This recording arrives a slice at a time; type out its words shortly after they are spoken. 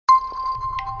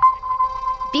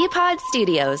BPod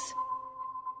Studios.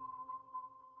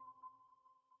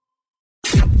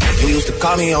 You used to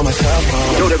call me on my cell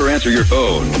phone. Don't ever answer your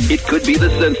phone. It could be the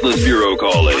Senseless Bureau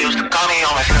calling. You used to call me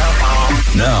on my cell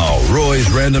phone. Now,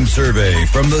 Roy's random survey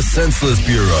from the Senseless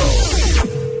Bureau.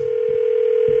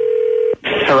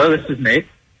 Hello, this is Nate.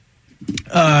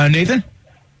 Nathan?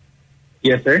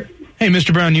 Yes, sir. Hey,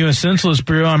 Mr. Brown, U.S. Senseless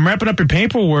Bureau. I'm wrapping up your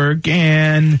paperwork,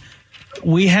 and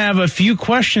we have a few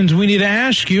questions we need to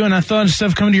ask you, and I thought instead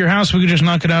of coming to your house, we could just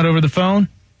knock it out over the phone.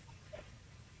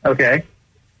 Okay.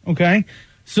 Okay.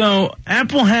 So,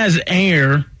 Apple has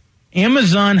air,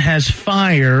 Amazon has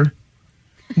fire,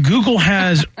 Google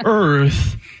has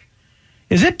earth.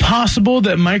 Is it possible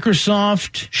that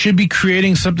Microsoft should be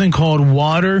creating something called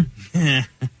water?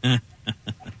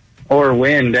 Or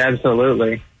wind,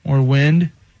 absolutely. Or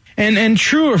wind? And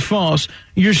true or false,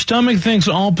 your stomach thinks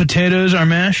all potatoes are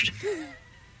mashed?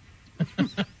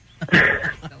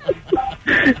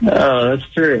 Oh, that's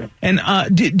true. And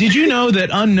did you know that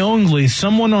unknowingly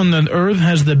someone on the earth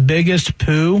has the biggest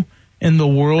poo in the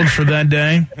world for that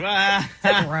day?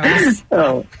 Gross.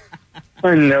 Oh,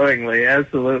 unknowingly,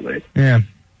 absolutely. Yeah.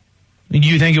 Do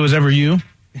you think it was ever you?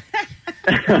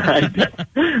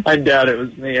 I doubt it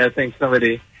was me. I think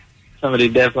somebody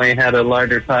definitely had a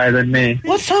larger pie than me.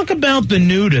 Let's talk about the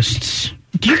nudists.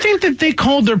 Do you think that they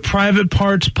called their private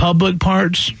parts public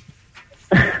parts?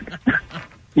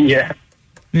 Yeah.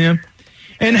 Yeah.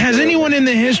 And has anyone in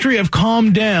the history of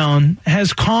calmed down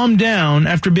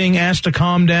after being asked to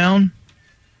calm down?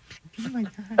 Oh, my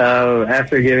God. Oh,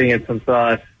 after giving it some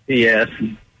thought, yes.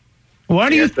 Why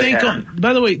do you Yes, they think, have.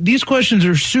 by the way, these questions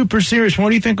are super serious. Why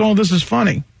do you think all this is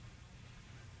funny?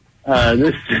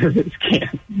 This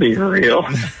can't be real.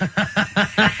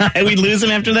 And we lose him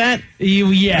after that?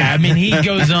 Yeah, I mean, he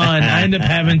goes on. I end up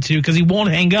having to, because he won't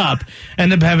hang up, I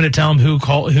end up having to tell him who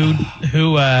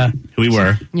we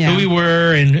were. who we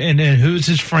were, and who's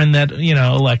his friend that,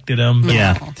 elected him.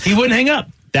 Yeah. He wouldn't hang up.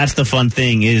 That's the fun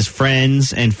thing is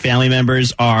friends and family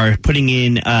members are putting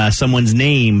in someone's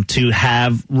name to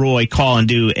have Roy call and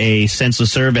do a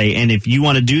senseless survey. And if you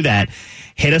want to do that,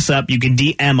 hit us up. You can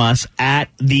DM us at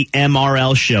the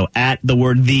MRL Show, at the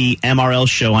word the MRL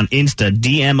Show on Insta.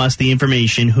 DM us the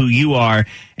information, who you are,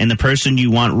 and the person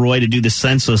you want Roy to do the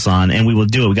senseless on, and we will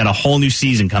do it. We got a whole new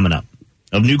season coming up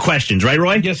of new questions. Right,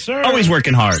 Roy? Yes, sir. Always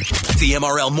working hard. The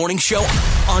MRL Morning Show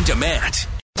on demand.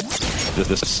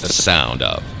 The sound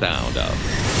of.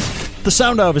 The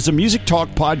Sound Of is a music talk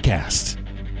podcast.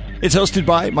 It's hosted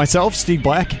by myself, Steve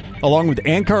Black, along with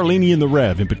Ann Carlini and The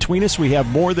Rev. And between us, we have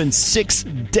more than 6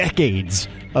 decades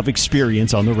of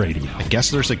experience on the radio. I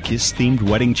guess there's a Kiss-themed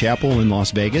wedding chapel in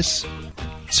Las Vegas.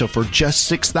 So for just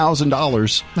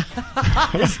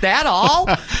 $6,000... Is that all?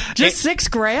 Just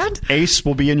 $6,000? Ace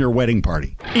will be in your wedding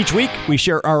party. Each week, we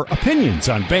share our opinions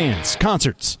on bands,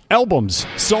 concerts, albums,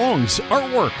 songs,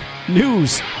 artwork,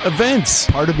 news, events.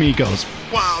 Part of me goes,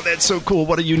 wow, that's so cool.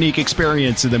 What a unique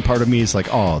experience. And then part of me is like,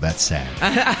 oh, that's sad.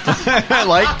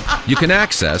 You can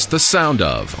access The Sound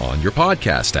Of on your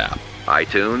podcast app,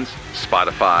 iTunes,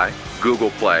 Spotify,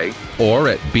 Google Play, or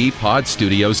at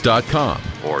bpodstudios.com.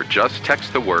 Or just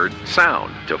text the word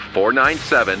SOUND to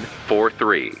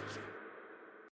 49743.